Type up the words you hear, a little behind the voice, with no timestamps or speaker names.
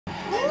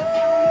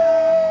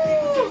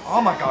Oh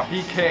my god,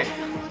 BK.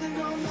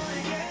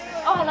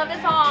 Oh, I love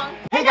this song.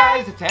 Hey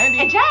guys, it's Andy.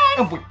 And Jess.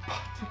 And we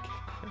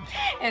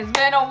It's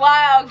been a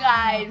while,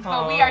 guys,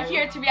 but we are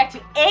here to react to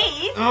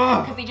a.c.e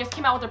because they just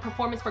came out with their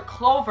performance for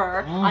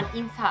Clover on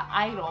INSSA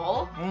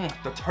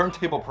IDOL. The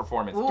turntable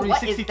performance. Ooh,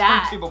 360 what is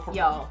that? turntable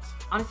performance.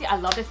 Yo, honestly, I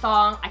love this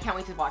song. I can't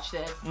wait to watch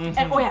this. And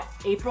oh yeah,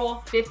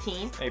 April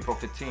 15th. April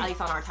 15th. At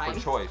least on our time. For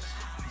choice.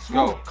 Let's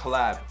go.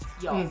 Collab.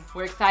 Yo,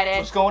 we're excited.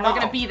 What's going on? We're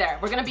gonna be there.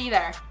 We're gonna be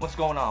there. What's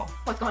going on?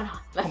 What's going on?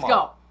 Let's Come go.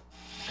 on.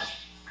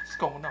 What's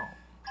going on?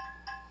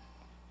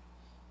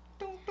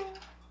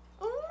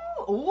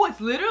 Oh, it's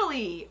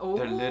literally. Ooh.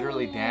 They're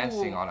literally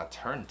dancing on a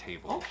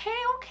turntable. Okay,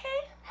 okay.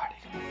 How are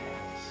they gonna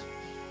dance?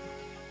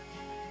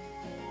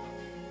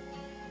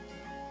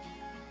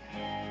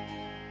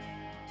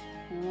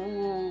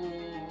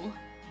 Ooh.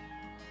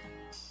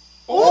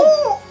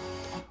 Oh!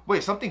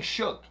 Wait, something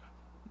shook.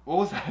 What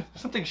was that?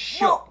 Something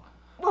shook.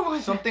 What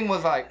was something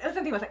was like.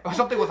 Something was like.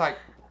 Something was like.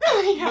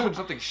 Yeah. Dude,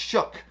 something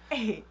shook.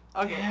 Hey.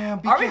 Okay. Damn,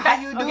 Are we BK, back?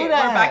 how you do Okay,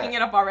 that? we're backing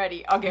it up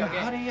already. Okay, okay.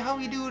 How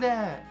do you do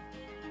that?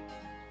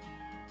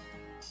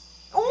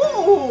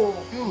 Ooh.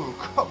 Dude,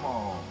 come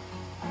on.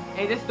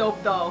 Hey, this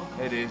dope though.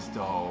 It is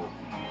dope.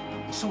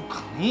 It's so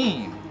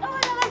clean. Oh my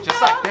god, let's Just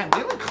go. like them,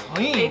 they look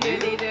clean. They do,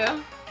 dude. they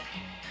do.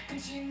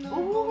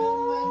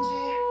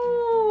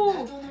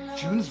 Ooh.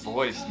 June's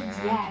voice, man.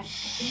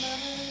 Yes.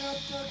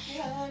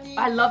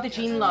 I love the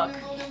jean look.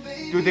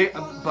 Dude, they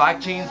black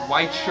jeans,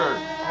 white shirt.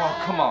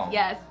 Oh, come on.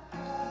 Yes.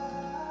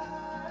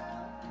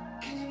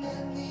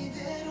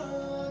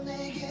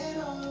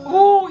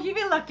 Ooh, he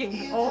be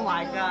looking. Oh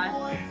my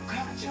god.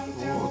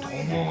 Ooh,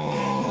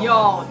 Dongwoo.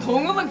 Yo,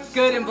 Dongwoo looks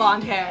good in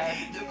blonde hair.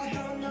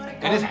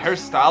 And his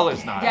hairstyle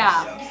is nice.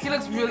 Yeah, he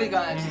looks really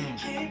good.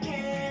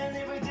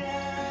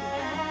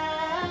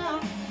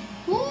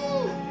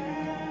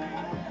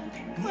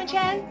 Come on,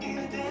 Chen.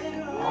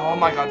 Oh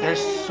my god, they're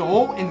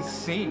so in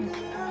sync.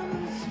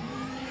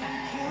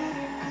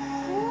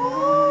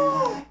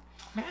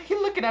 Man, he's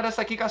looking at us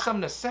like he got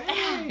something to say.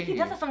 He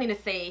does have something to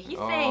say. He's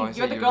Oh, saying, he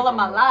you're said the girl of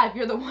my life.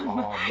 You're the one.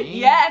 Oh, me?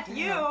 Yes,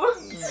 you.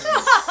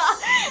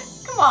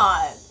 Come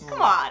on.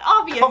 Come on.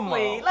 Obviously. Come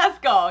on. Let's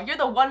go. You're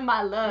the one,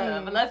 my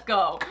love. Let's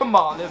go. Come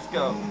on, let's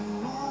go.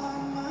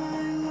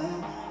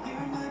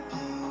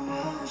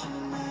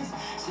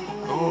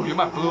 Oh, you're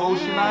my blue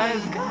ocean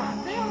eyes.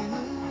 God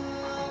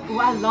damn. Ooh,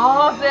 I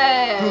love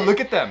this. Dude, look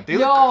at them. They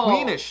look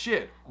clean as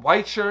shit.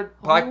 White shirt,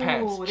 black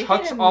pants, they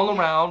chucks did it all really-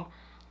 around,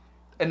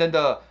 and then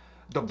the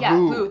blue. Yeah,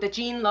 blue. The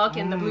jean look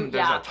and the blue.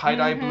 There's yeah. a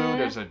tie-dye blue.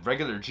 There's a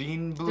regular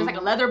jean blue. There's like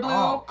a leather blue.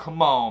 Oh,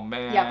 come on,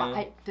 man. Yeah,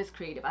 but this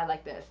creative. I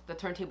like this. The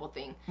turntable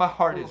thing. My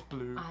heart Ooh, is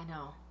blue. I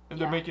know. And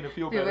they're making it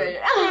feel better.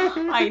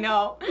 I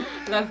know.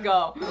 Let's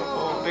go.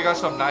 Oh, they got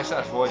some nice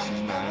ass voices,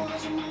 man.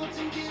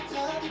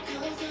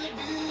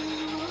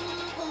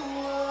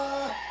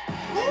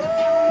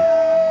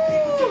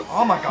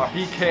 Oh my god,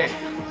 BK.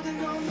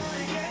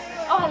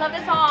 Oh, I love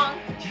this song.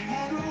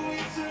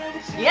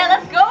 Yeah,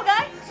 let's go,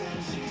 guys.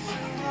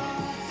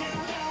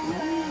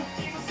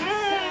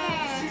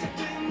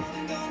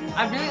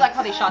 I really like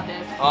how they shot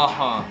this.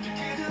 Uh-huh.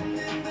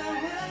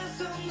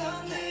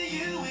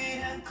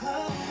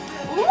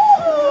 Ooh.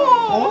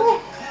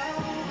 Oh.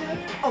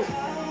 Oh.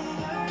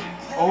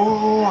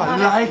 Oh, I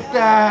like I like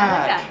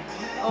that. that.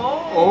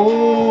 Oh.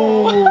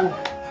 Oh.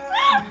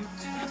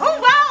 Oh,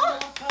 wow.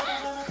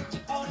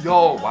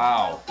 Yo,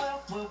 wow.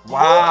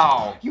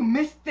 Wow. You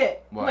missed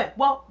it. What? Wait,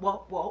 whoa,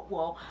 whoa, whoa,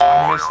 whoa.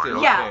 I missed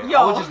it. Yeah, okay. yo.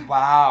 I was just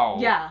wow.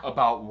 Yeah.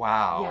 About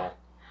wow. Yeah.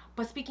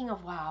 But speaking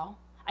of wow,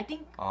 I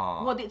think,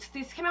 Oh. well, this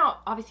came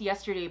out obviously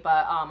yesterday,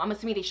 but I'm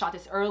assuming they shot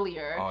this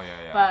earlier. Oh, yeah,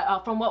 yeah.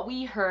 But from what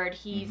we heard,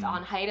 he's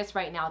on hiatus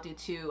right now due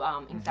to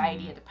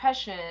anxiety and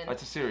depression.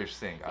 That's a serious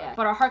thing, guys. Yeah.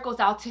 But our heart goes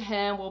out to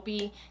him. We'll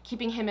be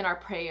keeping him in our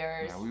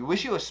prayers. Yeah, we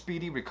wish you a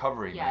speedy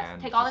recovery, Yes. man.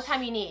 Take all the Just-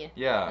 time you need.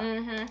 Yeah.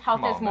 Health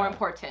Come on, is more man.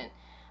 important.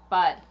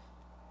 But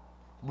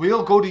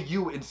We'll go to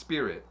you in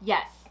spirit.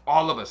 yes.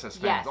 All of us as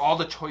fans. Yes. All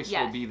the choice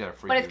Yes. will be there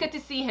for you. But it's good to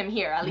see him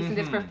here, at least in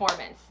this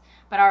performance.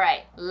 But all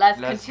right, let's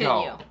continue.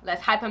 go.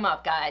 Let's hype him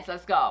up, guys.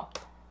 Let's go.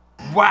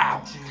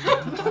 Wow.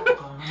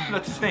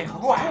 That's his name.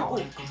 Wow.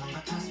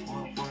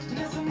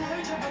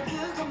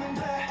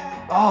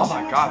 Oh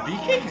my god,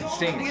 BK can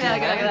sing too, Look at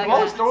that, look at that, man. look at It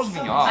always that. throws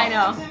me off. I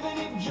know.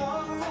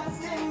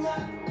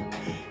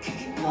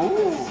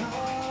 Ooh.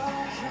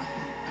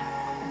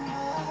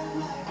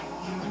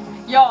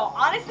 Yo,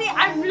 honestly,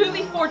 I'm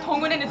really for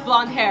Dongwoo and his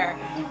blonde hair.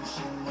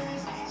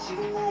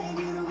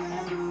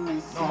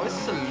 Oh, it's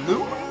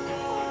salute.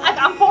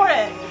 I'm for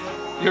it.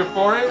 You're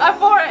for it? I'm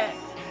for it.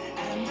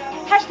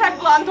 Hashtag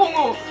blonde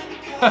Dongwoo.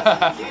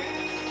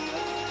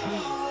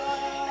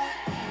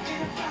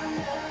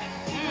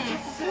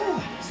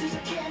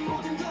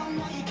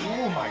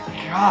 Oh my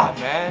god,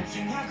 man.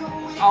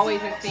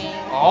 Always in sync.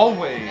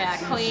 Always. Yeah,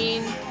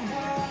 clean.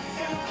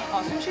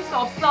 Oh, 숨쉴 수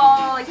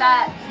없어, like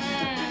that.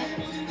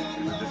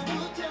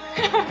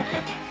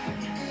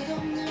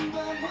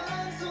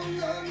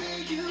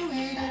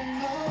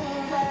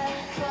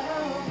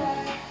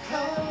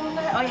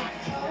 Oh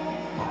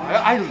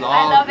yeah. I love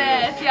I love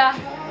it. this, yeah.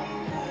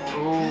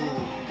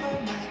 Okay.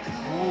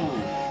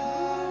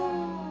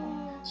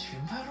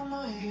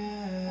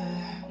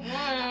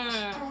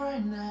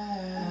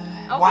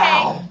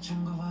 Wow.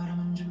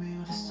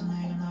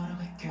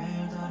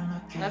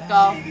 Let's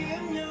go.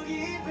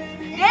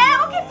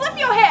 Yeah, okay, flip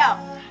your hair.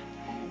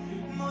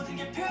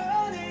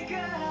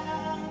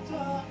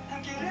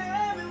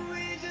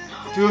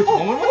 Dude,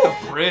 Donghoon with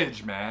the bridge,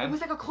 It man.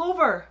 was like a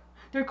clover.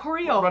 Their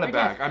choreo. Run it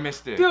back. I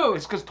missed it. Dude.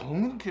 It's because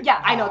Donghoon can...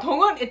 Yeah, I know.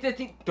 Donghoon, they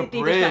distract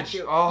bridge.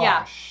 you. Oh,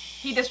 yeah,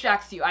 he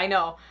distracts you. I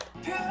know.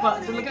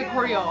 But look at the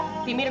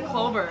choreo. They made a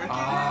clover.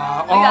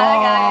 Yeah.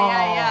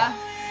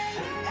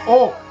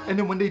 Oh, and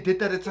then when they did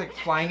that, it's like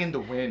flying in the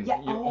wind.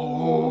 Yeah.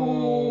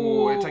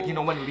 Oh, it's like, you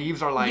know, when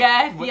leaves are like,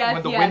 Yes,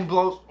 when the wind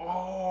blows.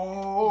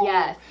 Oh.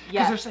 Yes.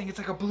 Because they're saying it's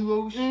like a blue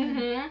ocean.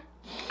 Mm-hmm.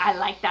 I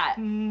like that.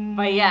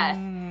 But yes.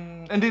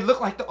 And they look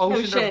like the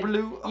ocean. They're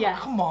blue. Oh, yes.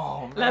 come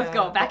on, man. Let's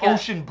go. Back the up.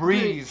 ocean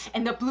breeze.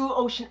 And the blue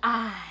ocean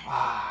eyes.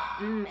 Ah.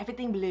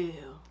 Everything blue.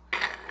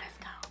 Let's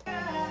go.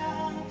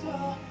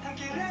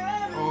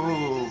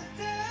 Oh.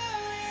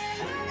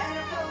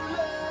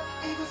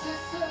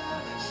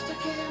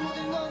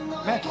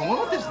 Man,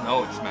 Donghoon with his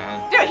notes,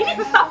 man. Dude, he needs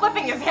to stop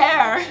flipping his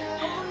hair.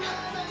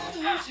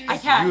 I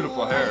can't.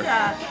 Beautiful hair.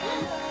 Yeah.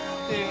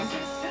 Dude.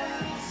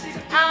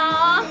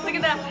 Aww, look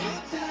at that.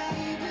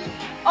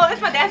 Oh,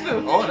 that's my dance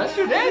move. Oh, that's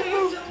your dance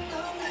move.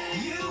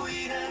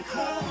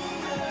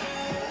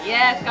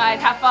 Yes, guys,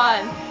 have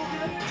fun.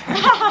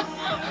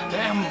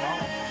 Damn.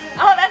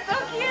 Oh, that's so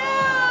cute.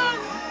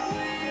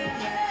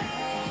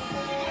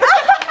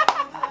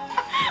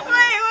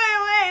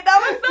 Wait. That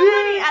was so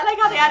funny. I like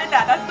how they added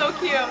that. That's so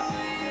cute.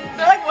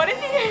 They're like, what is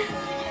he?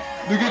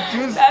 Look at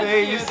June's That's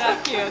face.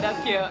 cute.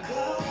 That's cute.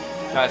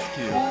 That's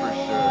cute for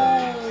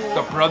sure.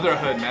 The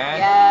brotherhood, man.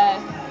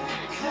 Yes.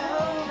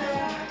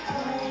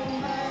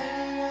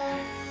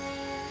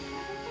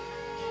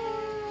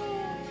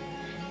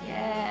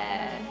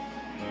 Yes.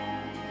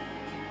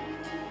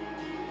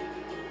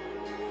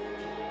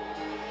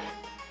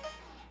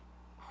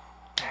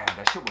 Man,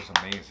 that shit was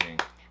amazing.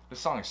 This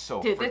song is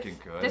so Dude, freaking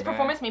good. this man.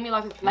 performance made me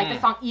like the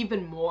song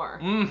even more.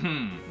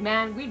 Mm-hmm.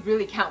 Man, we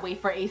really can't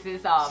wait for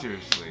Ace's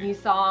Seriously. new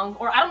song.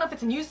 Or I don't know if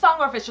it's a new song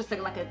or if it's just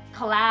like a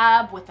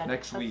collab with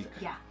Next week.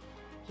 Yeah.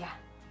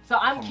 So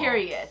I'm Come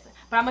curious.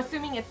 But I'm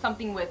assuming it's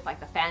something with like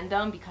the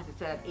fandom because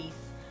it's an Ace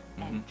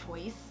and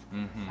choice. So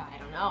I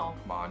don't know.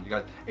 Come on, you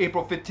got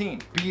April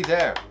 15th. Be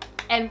there.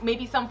 And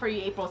maybe some for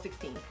you April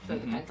 16th. So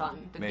it depends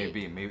on the date.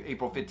 Maybe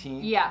April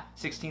 15th. Yeah.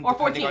 16th, Or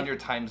depending 14th. on your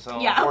time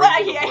zone. Yeah. Or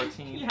Well, even yeah.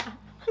 14th. Yeah.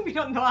 We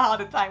don't know how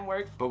the time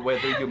works. But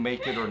whether you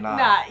make it or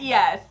not,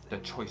 Yes. the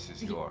choice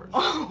is yours.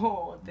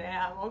 Oh,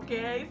 damn.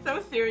 Okay.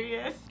 So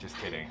serious. Just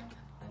kidding.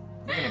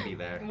 We're gonna be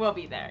there. We'll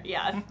be there,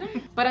 yes.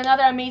 But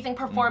another amazing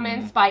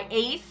performance by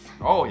Ace.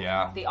 Oh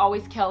yeah. They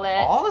always kill it.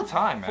 All the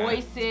time, man.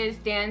 Voices,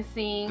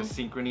 dancing. The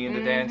synchrony and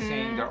the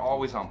dancing, they're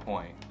always on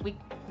point.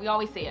 We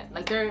always say it.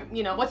 Like they're,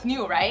 what's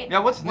new, right? Yeah,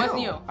 what's new? What's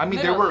new? I mean,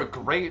 Literally. they were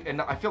great,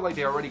 and I feel like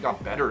they already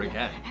got better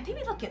again. And they've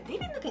been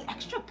looking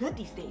extra good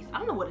these days. I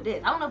don't know what it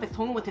is. I don't know if it's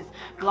Donghoon with his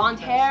blonde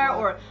hair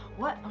or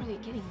what are they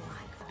getting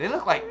like? They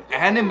look like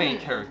anime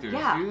characters,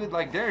 Yeah. dude.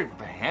 Like they're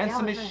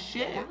handsome as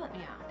shit.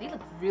 They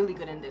look really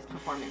good in this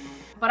performance.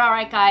 But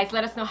alright guys,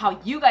 let us know how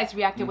you guys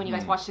reacted when you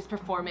guys watched this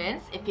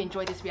performance. If you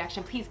enjoyed this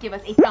reaction, please give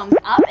us a thumbs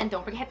up and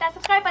don't forget to hit that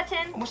subscribe button.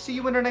 And we'll see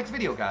you in our next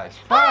video, guys.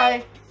 Bye.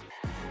 Bye.